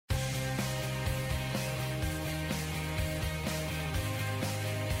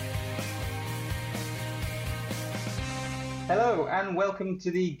Hello and welcome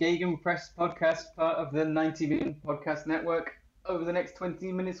to the Gegenpress podcast, part of the 90 Million Podcast Network. Over the next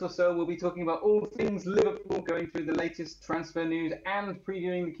 20 minutes or so, we'll be talking about all things Liverpool, going through the latest transfer news and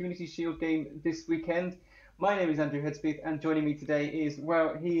previewing the Community Shield game this weekend. My name is Andrew Headspeeth, and joining me today is,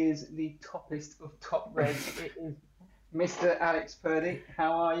 well, he is the toppest of top reds. It is Mr. Alex Purdy.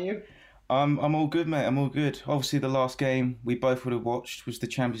 How are you? I'm all good, mate. I'm all good. Obviously, the last game we both would have watched was the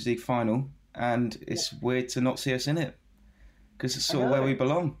Champions League final, and it's weird to not see us in it because it's sort of where we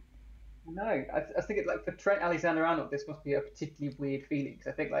belong. No, I think it's like for Trent Alexander-Arnold, this must be a particularly weird feeling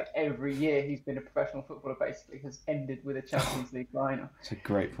because I think like every year he's been a professional footballer basically has ended with a Champions League final. It's a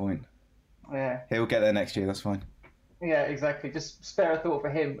great point. Yeah, He'll get there next year. That's fine. yeah, exactly. Just spare a thought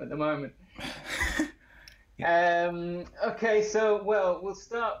for him at the moment. Okay, so we'll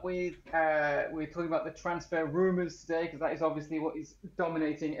start with we're talking about the transfer rumours today because that is obviously what is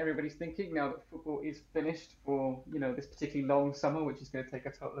dominating everybody's thinking now that football is finished for this particularly long summer, which is going to take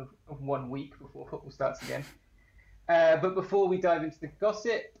a total of 1 week before football starts again. But before we dive into the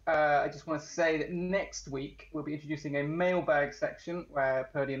gossip, I just want to say that next week we'll be introducing a mailbag section where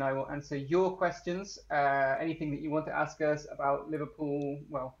Purdy and I will answer your questions, anything that you want to ask us about Liverpool,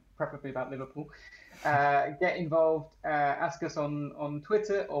 well, preferably about Liverpool. Get involved, ask us on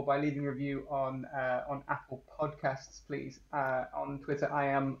Twitter or by leaving a review on Apple Podcasts, please. On Twitter, I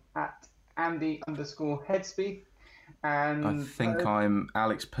am at Andy_Headspeeth. And I think I'm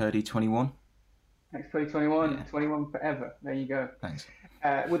Alex Purdy 21. Next 2021, 21 forever. There you go. Thanks.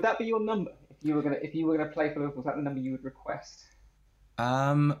 Would that be your number if you were gonna play for Liverpool? Is that the number you would request?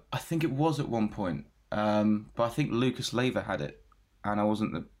 I think it was at one point, but I think Lucas Leiva had it, and I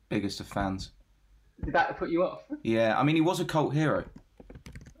wasn't the biggest of fans. Did that put you off? Yeah, I mean he was a cult hero,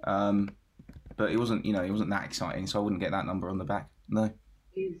 but he wasn't that exciting, so I wouldn't get that number on the back. No.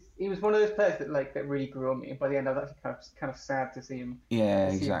 He was one of those players that really grew on me, and by the end I was actually kind of sad to see him. Yeah,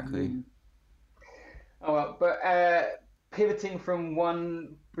 exactly. Oh well, but pivoting from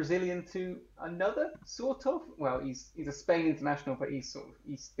one Brazilian to another, sort of. Well, he's a Spain international, but he's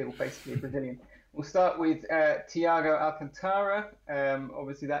still basically a Brazilian. We'll start with Thiago Alcantara.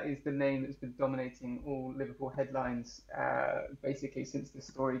 Obviously, that is the name that's been dominating all Liverpool headlines basically since this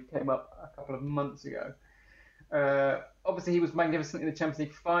story came up a couple of months ago. Obviously, he was magnificent in the Champions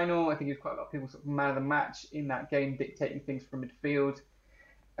League final. I think he was quite a lot of people's sort of man of the match in that game, dictating things from midfield.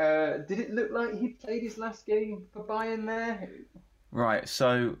 Did it look like he played his last game for Bayern there? Right,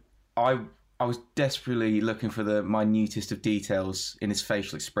 so I was desperately looking for the minutest of details in his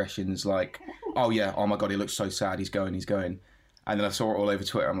facial expressions, like, oh yeah, oh my god, he looks so sad, he's going. And then I saw it all over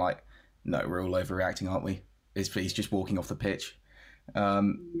Twitter, I'm like, no, we're all overreacting, aren't we? He's just walking off the pitch.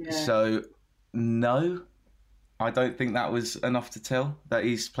 So, no, I don't think that was enough to tell that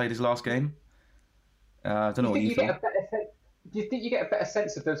he's played his last game. I don't know what you think. Do you think you get a better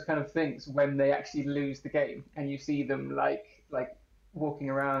sense of those kind of things when they actually lose the game and you see them like walking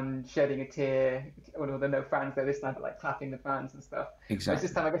around shedding a tear, although there are no fans there this time, but like clapping the fans and stuff? Exactly. But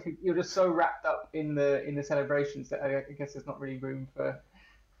this time I guess you're just so wrapped up in the celebrations that I guess there's not really room for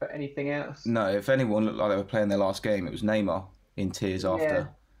anything else. No, if anyone looked like they were playing their last game, it was Neymar in tears after.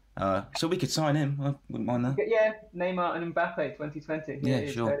 Yeah. So we could sign him. I wouldn't mind that. Yeah, Neymar and Mbappe 2020.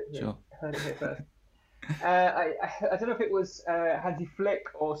 Yeah, sure. Heard it here first. I don't know if it was Hansi Flick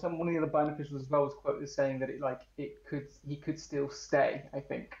or one of the other Bayern officials as well was quoted as saying that he could still stay, I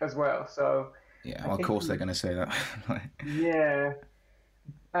think, as well. So yeah, well, of course they're going to say that. Yeah.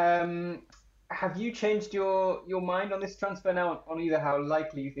 Have you changed your mind on this transfer now on either how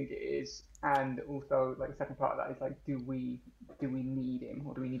likely you think it is, and also like the second part of that is like, do we need him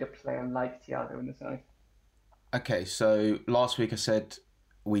or do we need a player like Thiago in the side? Okay, so last week I said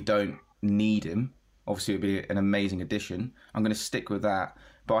we don't need him. Obviously, it would be an amazing addition. I'm going to stick with that.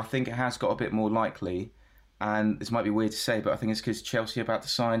 But I think it has got a bit more likely. And this might be weird to say, but I think it's because Chelsea are about to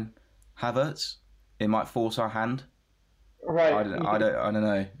sign Havertz. It might force our hand. Right. I don't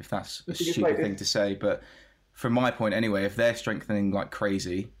know if that's a stupid thing to say. But from my point anyway, if they're strengthening like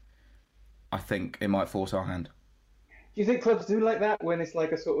crazy, I think it might force our hand. Do you think clubs do like that when it's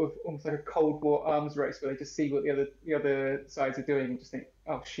like a sort of almost like a Cold War arms race where they just see what the other sides are doing and just think,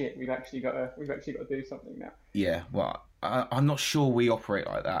 oh shit, we've actually got to do something now? Yeah, well, I'm not sure we operate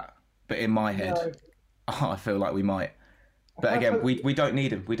like that, but in my head, I feel like we might. But again, we don't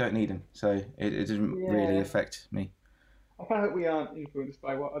need him. We don't need him, so it doesn't really affect me. I kind of hope we aren't influenced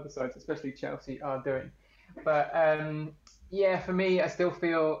by what other sides, especially Chelsea, are doing. But for me, I still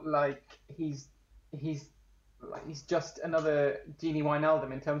feel like he's just another Gini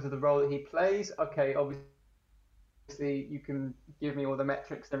Wijnaldum in terms of the role that he plays. Okay, obviously you can give me all the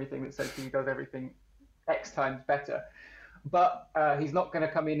metrics and everything that says he does everything X times better. But he's not going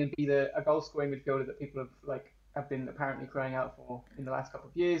to come in and be a goal scoring midfielder that people have been apparently crying out for in the last couple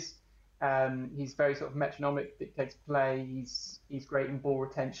of years. He's very sort of metronomic, dictates play. He's great in ball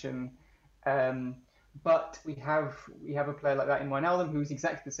retention. Um, but we have a player like that in Wijnaldum who's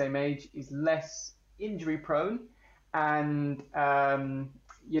exactly the same age, is less injury prone, and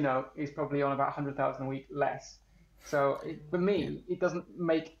is probably on about 100,000 a week less. So for Yeah. me, it doesn't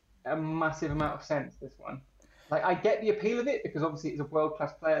make a massive amount of sense, this one. Like, I get the appeal of it because obviously it's a world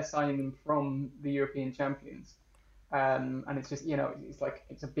class player signing them from the European champions, and it's just it's like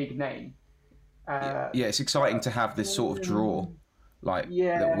it's a big name. Yeah, Uh, yeah, it's exciting to have this sort of draw, like that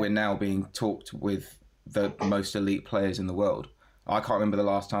yeah, we're now being talked with the most elite players in the world. I can't remember the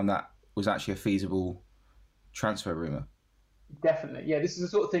last time that was actually a feasible transfer rumor. definitely. Yeah, this is the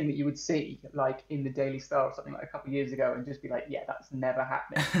sort of thing that you would see like in the Daily Star or something like a couple of years ago, and just be like, yeah, that's never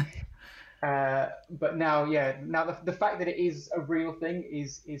happening. But now, yeah, now the fact that it is a real thing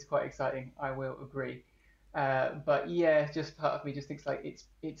is quite exciting. I will agree. But yeah, just part of me just thinks like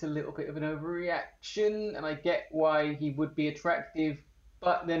it's a little bit of an overreaction, and I get why he would be attractive.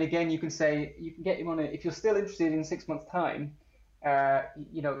 But then again, you can say you can get him on it if you're still interested in 6 months' time.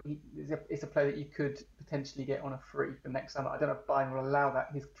 It's a player that you could potentially get on a free for next summer. I don't know if Bayern will allow that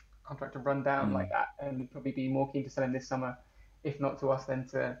his contract to run down like Mm, that, and would probably be more keen to sell him this summer, if not to us, then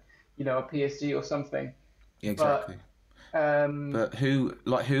to a PSG or something. yeah, But exactly. um, But who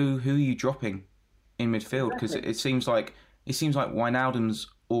are you dropping in midfield? Because exactly, it seems like Wijnaldum's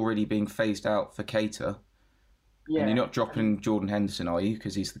already being phased out for Keita, and you're yeah, not dropping Jordan Henderson, are you?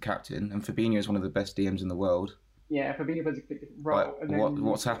 Because he's the captain, and Fabinho is one of the best DMs in the world. yeah. Fabinho plays a completely different Like, role, and then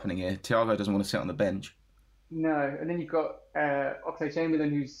what's happening here? Thiago doesn't want to sit on the bench. no, and then you've got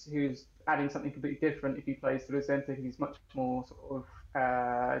Oxlade-Chamberlain, who's adding something completely different if he plays through the centre. He's much more sort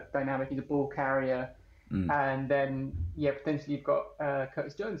of dynamic. He's a ball carrier, Mm, and then yeah, potentially you've got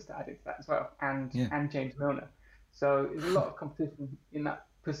Curtis Jones to add into that as well, and yeah, and James Milner. So there's a lot of competition in that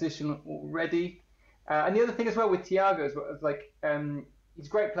position already. And the other thing as well with Thiago is like he's a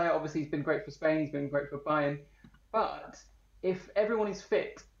great player. Obviously, he's been great for Spain. He's been great for Bayern. But if everyone is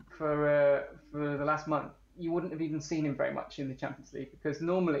fit for the last month, you wouldn't have even seen him very much in the Champions League because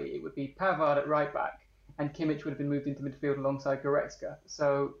normally it would be Pavard at right back and Kimmich would have been moved into midfield alongside Goretzka.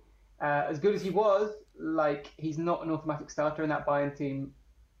 So as good as he was, like he's not an automatic starter in that Bayern team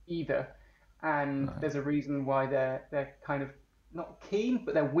either. And no. there's a reason why they're kind of not keen,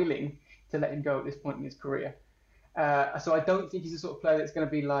 but they're willing to let him go at this point in his career. So I don't think he's the sort of player that's going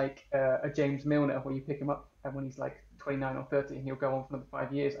to be like a James Milner, where you pick him up when he's like 29 or 30 and he'll go on for another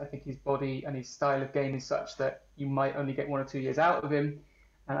 5 years. I think his body and his style of game is such that you might only get 1 or 2 years out of him.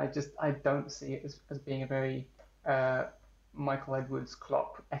 And I don't see it as being a very uh, Michael Edwards,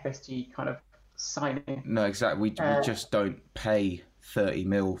 Klopp, FSG kind of signing. No, exactly. We Uh, just don't pay 30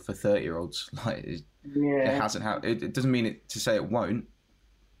 mil for 30-year-olds. Like it yeah. hasn't happened. It doesn't mean it to say it won't.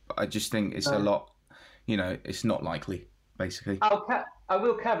 But I just think it's a No. lot. It's not likely. Basically. I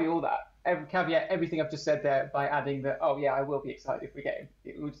will caveat all that. Caveat everything I've just said there by adding that. Oh yeah, I will be excited if we get him.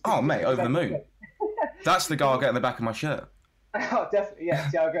 Oh, It's just mate, over the exactly moon. it. That's the guy I'll get on the back of my shirt. Oh, definitely, yeah.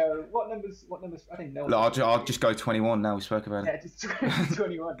 Thiago, what numbers? What numbers? I think no one Look, knows I'll, what ju- numbers I'll he is. just go 21 now. We spoke about it. Yeah, just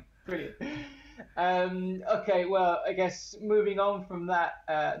 21. Brilliant. Okay, well, I guess moving on from that,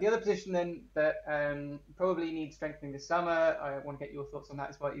 the other position then that probably needs strengthening this summer, I want to get your thoughts on that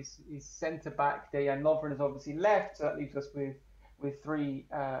as well, is centre back. Dejan Lovren has obviously left, so that leaves us with three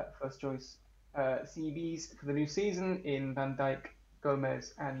first choice CVs for the new season in Van Dijk,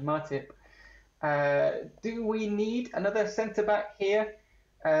 Gomez, and Matip. Do we need another centre back here?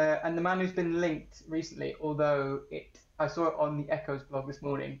 And the man who's been linked recently, although I saw it on the Echo's blog this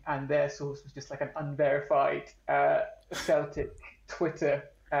morning, and their source was just like an unverified Celtic Twitter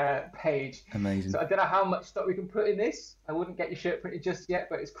page. Amazing. So I don't know how much stock we can put in this. I wouldn't get your shirt printed just yet,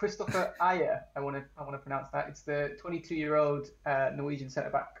 but it's Christopher Ayer. I want to pronounce that. It's the 22-year-old Norwegian centre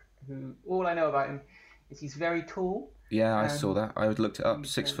back who all I know about him is he's very tall. Yeah, I saw Um, that. I looked it up.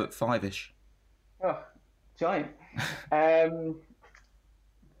 he's 6'5" ish. oh, giant. Um,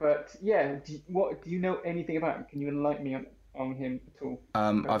 But yeah, do you know anything about him? Can you enlighten me on him at all?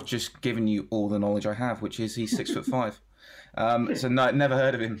 I've just given you all the knowledge I have, which is he's 6'5". So no, never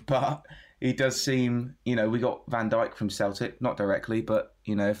heard of him, but he does seem. We got Van Dijk from Celtic, not directly, but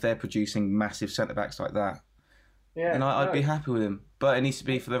if they're producing massive centre backs like that, Yeah, then I'd no, be happy with him. But it needs to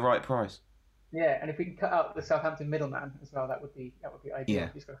be for the right price. yeah, and if we can cut out the Southampton middleman as well, that would be ideal. Yeah,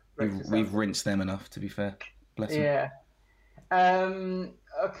 He's got great we've rinsed them enough. To be fair, bless them. Yeah.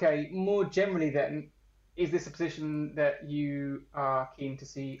 Okay. More generally, then, is this a position that you are keen to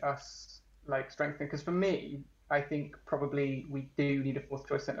see us like strengthen? Because for me, I think probably we do need a fourth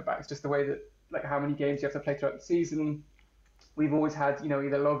choice centre back. It's just the way that like how many games you have to play throughout the season. We've always had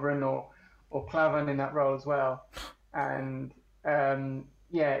either Lovren or Klavan in that role as well, and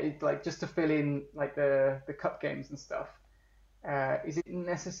yeah, it's like just to fill in like the cup games and stuff. Is it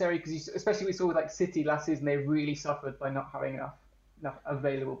necessary? Because especially we saw with like City last season, they really suffered by not having enough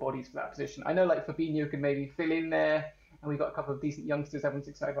available bodies for that position. I know like Fabinho could maybe fill in there, and we got a couple of decent youngsters. Everyone's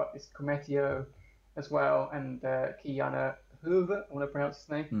excited about this Cometio as well, and Kiana Hoover, I want to pronounce his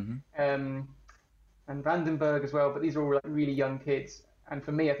name, and Vandenberg as well. But these are all like really young kids, and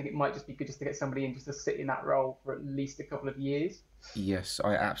for me, I think it might just be good just to get somebody in just to sit in that role for at least a couple of years. Yes,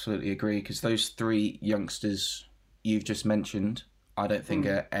 I absolutely agree, because those three youngsters you've just mentioned, I don't think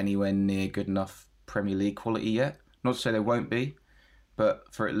are anywhere near good enough Premier League quality yet. Not to say they won't be, but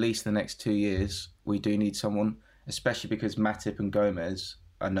for at least the next 2 years, we do need someone, especially because Matip and Gomez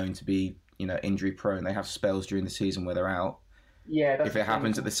are known to be, injury prone. They have spells during the season where they're out. Yeah, that's if it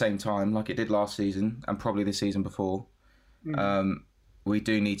happens at the same time, like it did last season and probably the season before, we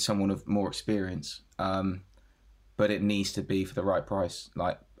do need someone of more experience. But it needs to be for the right price,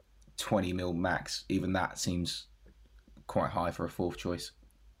 like 20 mil max. Even that seems quite high for a fourth choice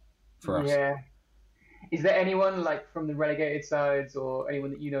for us. Yeah. Is there anyone like from the relegated sides or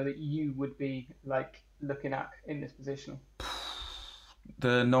anyone that that you would be like looking at in this position?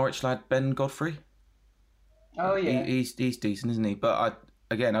 The Norwich lad Ben Godfrey. Oh yeah, he's decent, isn't he? But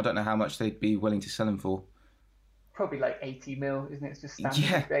I don't know how much they'd be willing to sell him for. Probably like 80 mil, isn't it? It's just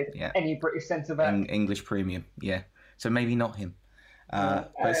standard. Yeah. Any British centre back. English premium, yeah. So maybe not him,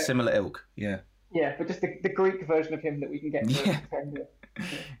 but similar ilk, yeah. Yeah, but just the Greek version of him that we can get.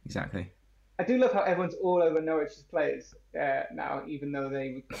 Exactly. I do love how everyone's all over Norwich's players now, even though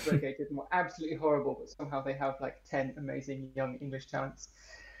they were relegated and were absolutely horrible, but somehow they have like 10 amazing young English talents.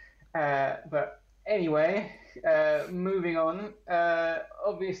 But anyway, moving on.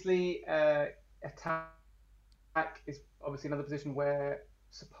 Obviously, attack is obviously another position where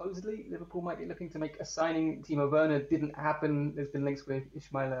supposedly Liverpool might be looking to make a signing. Timo Werner didn't happen. There's been links with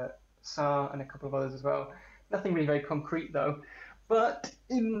Ismaila Sarr and a couple of others as well. Nothing really very concrete though. But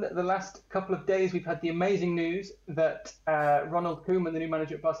in the last couple of days, we've had the amazing news that Ronald Koeman, the new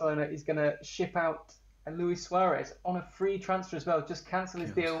manager at Barcelona, is going to ship out Luis Suarez on a free transfer as well. Just cancel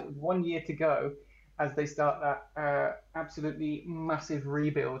his deal with 1 year to go as they start that absolutely massive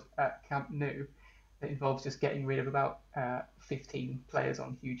rebuild at Camp Nou that involves just getting rid of about 15 players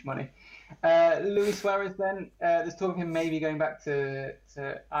on huge money. Luis Suarez then, there's talk of him maybe going back to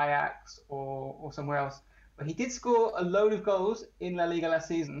Ajax or somewhere else. But he did score a load of goals in La Liga last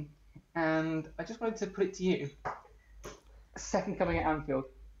season, and I just wanted to put it to you. Second coming at Anfield.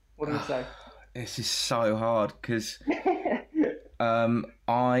 What do you say? This is so hard because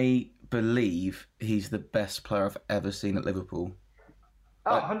I believe he's the best player I've ever seen at Liverpool.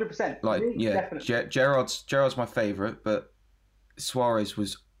 Oh, 100%. Like, yeah, definitely. Gerrard's my favourite, but Suarez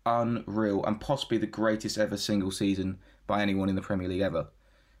was unreal and possibly the greatest ever single season by anyone in the Premier League ever.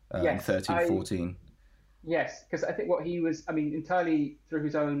 Yes, 13-14. Yes, because I think what he was, entirely through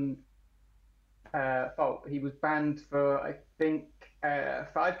his own fault. He was banned for, I think,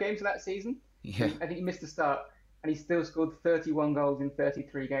 5 games of that season. Yeah. I think he missed the start, and he still scored 31 goals in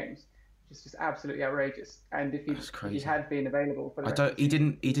 33 games, which is just absolutely outrageous. And if he had been available for the he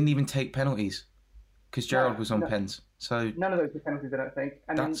didn't even take penalties because Gerrard was on pens. So none of those were penalties, I don't think.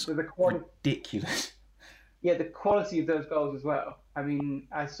 And that's then ridiculous. Yeah, the quality of those goals as well.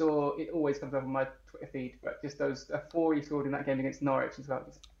 I saw it always comes up on my Twitter feed, but just those 4 he scored in that game against Norwich as well,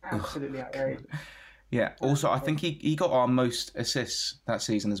 just absolutely outrageous. Yeah. Also, I think he got our most assists that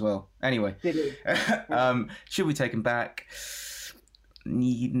season as well. Anyway, did he? Should we take him back?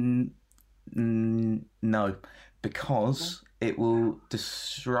 No, because it will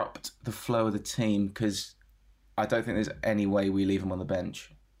disrupt the flow of the team. Because I don't think there's any way we leave him on the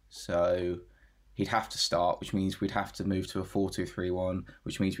bench. So he'd have to start, which means we'd have to move to a 4-2-3-1,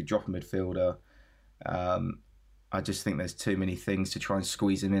 which means we drop a midfielder. I just think there's too many things to try and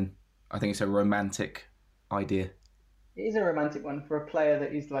squeeze him in. I think it's a romantic idea. It is a romantic one for a player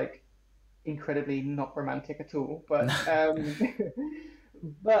that is like incredibly not romantic at all. But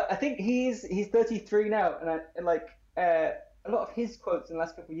but I think he's 33 now, and a lot of his quotes in the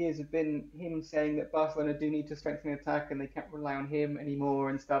last couple of years have been him saying that Barcelona do need to strengthen the attack and they can't rely on him anymore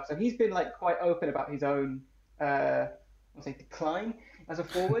and stuff. So he's been like quite open about his own, decline as a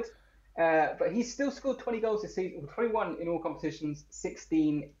forward. But he's still scored 20 goals this season, 21 in all competitions,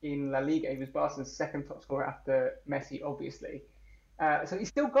 16 in La Liga. He was Barca's second top scorer after Messi, obviously. So he's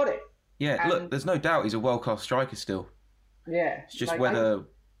still got it. Yeah, look, there's no doubt he's a world-class striker still. Yeah. It's just whether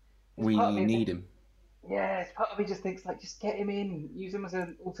we need him. Yeah, it's part of me just thinks like just get him in, use him as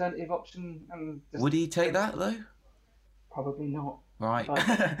an alternative option, and just Would he take that though? probably not. Right.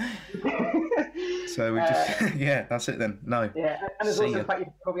 But So we just uh, yeah, that's it then. No. yeah, and there's See also ya. the fact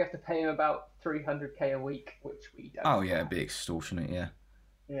you probably have to pay him about 300k a week, which we don't Oh yeah, have. it'd be extortionate, yeah.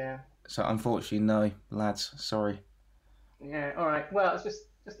 Yeah, So unfortunately, no, lads. Sorry. yeah. All right. Well, it's just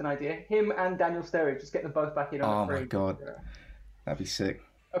an idea. Him and Daniel Sturridge, just get them both back in on a Oh my free. god, that'd be sick.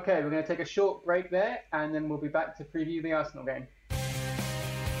 Okay, we're going to take a short break there, and then we'll be back to preview the Arsenal game.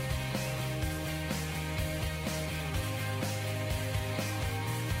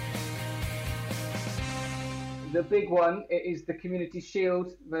 The big one is the Community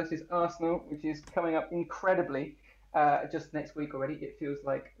Shield versus Arsenal, which is coming up incredibly just next week already. It feels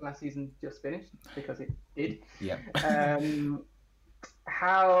like last season just finished because it did. Yeah.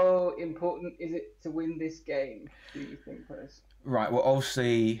 How important is it to win this game, do you think, Chris? Right. Well,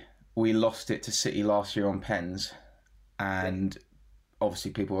 obviously we lost it to City last year on pens, and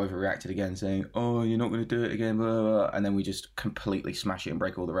obviously people overreacted again, saying, "Oh, you're not going to do it again," blah, blah, blah. And then we just completely smash it and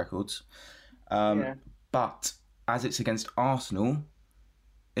break all the records. Yeah. But as it's against Arsenal,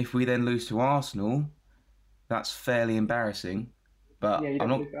 if we then lose to Arsenal, that's fairly embarrassing. But Yeah, you I'm don't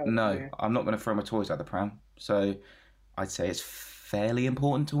not. lose out, No, yeah. I'm not going to throw my toys out the pram. So I'd say it's fairly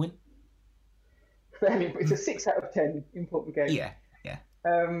important to win. Fairly, it's a 6 out of 10 important game. Yeah, yeah.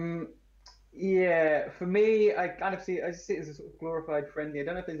 Yeah, for me, I kind of see it as a sort of glorified friendly. I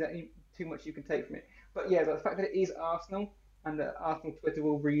don't know if there's any too much you can take from it, but yeah, the fact that it is Arsenal and that Arsenal Twitter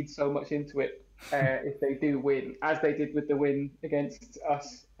will read so much into it if they do win, as they did with the win against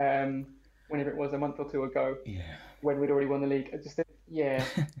us, whenever it was a month or two ago, Yeah. when we'd already won the league. I just think, yeah,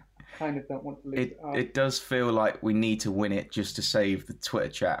 I kind of don't want to lose. It does feel like we need to win it just to save the Twitter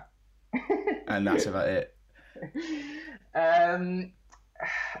chat, and that's about it.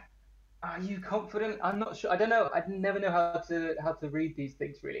 Are you confident? I'm not sure. I don't know. I never know how to read these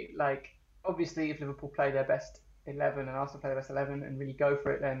things really. Like, obviously, if Liverpool play their best 11 and Arsenal play their best 11 and really go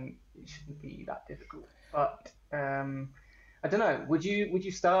for it, then it shouldn't be that difficult. But I don't know. Would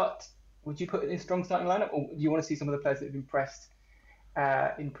you start? Would you put in a strong starting lineup, or do you want to see some of the players that have impressed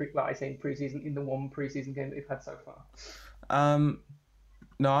in pre-season in the one pre-season game that they've had so far?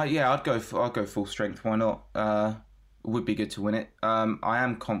 No, I'd go full strength. Why not? It would be good to win it. I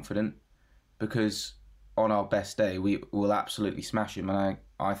am confident because on our best day we will absolutely smash him, and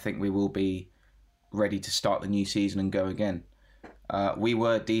I think we will be ready to start the new season and go again. We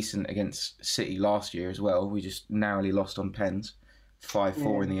were decent against City last year as well. We just narrowly lost on pens,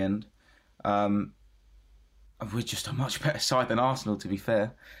 5-4 in the end. We're just a much better side than Arsenal, to be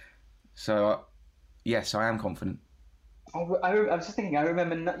fair. So, yes, I am confident. I was just thinking. I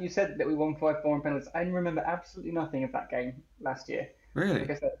remember you said that we won 5-4 on penalties. I remember absolutely nothing of that game last year. Really?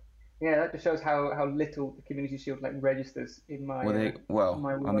 Like I said, yeah, that just shows how little the Community Shield like registers in my. I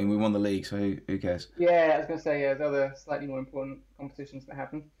mean, we won the league, so who cares? Yeah, I was going to say, yeah, there's other slightly more important competitions that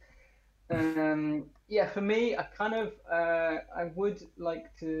happen. Yeah, for me, I would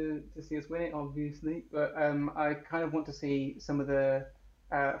like to see us win it, obviously, but I kind of want to see some of the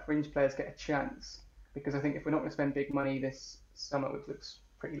fringe players get a chance, because I think if we're not going to spend big money this summer, which looks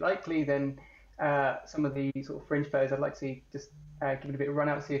pretty likely, then some of the sort of fringe players I'd like to see just give it a bit of a run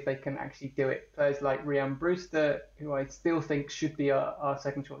out, see if they can actually do it. Players like Ryan Brewster, who I still think should be our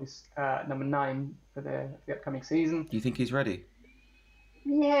second choice, number 9 for the upcoming season. Do you think he's ready?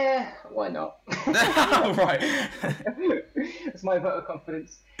 Yeah, why not? Right. It's my vote of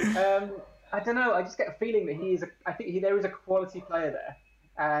confidence. I don't know. I just get a feeling that there is a quality player there,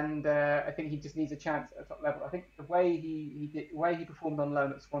 and I think he just needs a chance at the top level. I think the way he performed on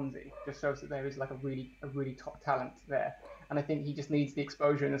loan at Swansea just shows that there is like a really top talent there, and I think he just needs the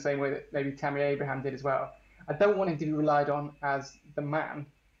exposure in the same way that maybe Tammy Abraham did as well. I don't want him to be relied on as the man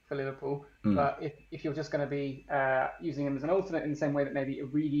for Liverpool, but if you're just going to be using him as an alternate in the same way that maybe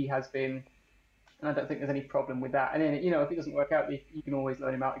Origi has been, and I don't think there's any problem with that. And then, if it doesn't work out, you can always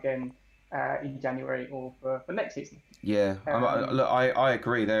loan him out again in January or for next season. Yeah, look, I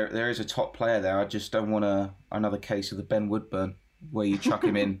agree. There is a top player there. I just don't want another case of the Ben Woodburn where you chuck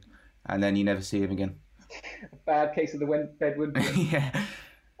him in and then you never see him again. A bad case of the Ben Woodburn. Yeah.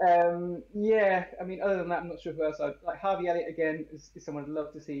 Yeah, I mean, other than that, I'm not sure who else. Like Harvey Elliott again is someone I'd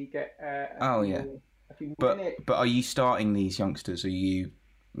love to see get. A few more minutes. But are you starting these youngsters? Are you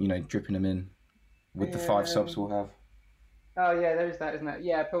dripping them in with the 5 subs we'll have? Oh yeah, there is that, isn't there?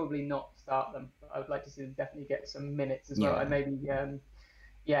 Yeah, probably not start them. But I would like to see them definitely get some minutes as well, and maybe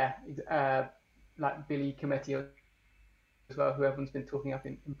like Billy Cometti as well, who everyone's been talking up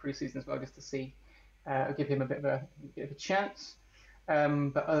in pre-season as well, just to see, give him a bit of a chance.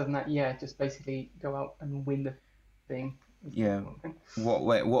 But other than that, yeah, just basically go out and win the thing. Yeah.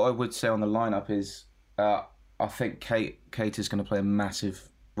 What I would say on the lineup is, I think Keita's going to play a massive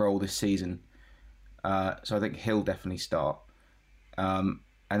role this season. So I think he'll definitely start. And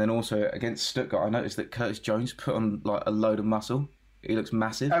then also against Stuttgart, I noticed that Curtis Jones put on like a load of muscle. He looks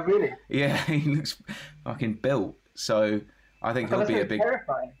massive. Oh, really? Yeah, he looks fucking built. So I think he'll be a big.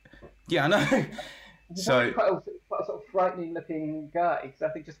 Terrifying. Yeah, I know. So quite a sort of frightening looking guy. So I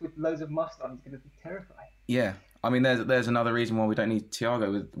think just with loads of muscle on, he's going to be terrifying. Yeah, I mean, there's another reason why we don't need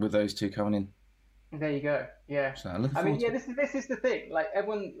Thiago with those two coming in. There you go. Yeah. So this is the thing. Like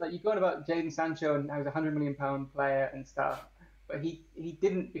everyone, like you've gone about Jadon Sancho and how he's £100 million player and stuff, but he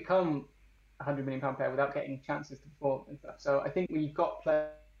didn't become £100 million player without getting chances to perform and stuff. So I think when you've got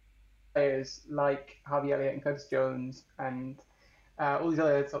players like Harvey Elliott and Curtis Jones and all these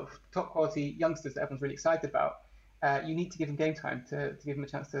other sort of top quality youngsters that everyone's really excited about, you need to give them game time to give them a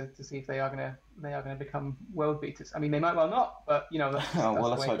chance to see if they are gonna become world beaters. I mean, they might well not, but that's well,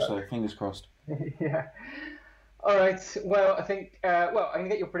 let's hope so. Fingers crossed. Yeah. All right. Well, I think. I'm gonna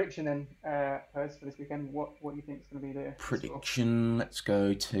get your prediction then, Pers, for this weekend. What do you think is going to be the prediction? Score? Let's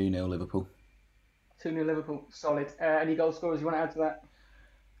go 2-0 Liverpool. 2-0 Liverpool. Solid. Any goal scorers you want to add to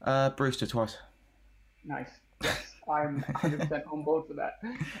that? Brewster twice. Nice. Yes, I'm 100% on board for that.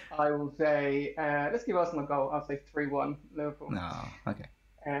 I will say, let's give Arsenal a goal. I'll say 3-1 Liverpool. No, okay.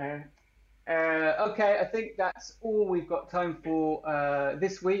 Okay, I think that's all we've got time for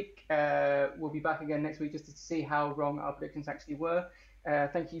this week. We'll be back again next week just to see how wrong our predictions actually were.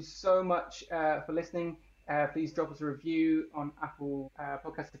 Thank you so much for listening. Please drop us a review on Apple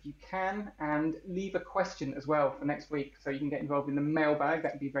Podcasts if you can, and leave a question as well for next week so you can get involved in the mailbag.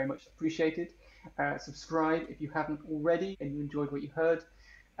 That would be very much appreciated. Subscribe if you haven't already and you enjoyed what you heard.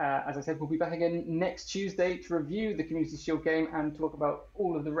 As I said, we'll be back again next Tuesday to review the Community Shield game and talk about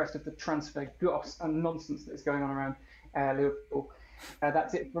all of the rest of the transfer goss and nonsense that's going on around Liverpool.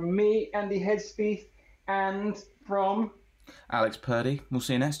 That's it from me, Andy Headspeeth, and from Alex Purdy. We'll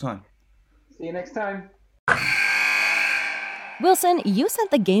see you next time. See you next time. Wilson, you sent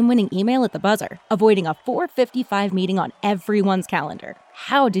the game-winning email at the buzzer, avoiding a 4:55 meeting on everyone's calendar.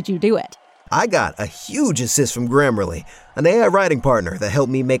 How did you do it? I got a huge assist from Grammarly, an AI writing partner that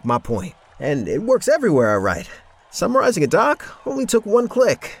helped me make my point. And it works everywhere I write. Summarizing a doc only took one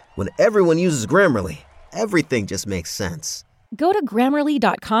click. When everyone uses Grammarly, everything just makes sense. Go to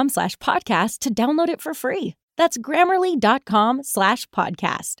Grammarly.com/podcast to download it for free. That's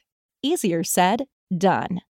Grammarly.com/podcast. Easier said, done.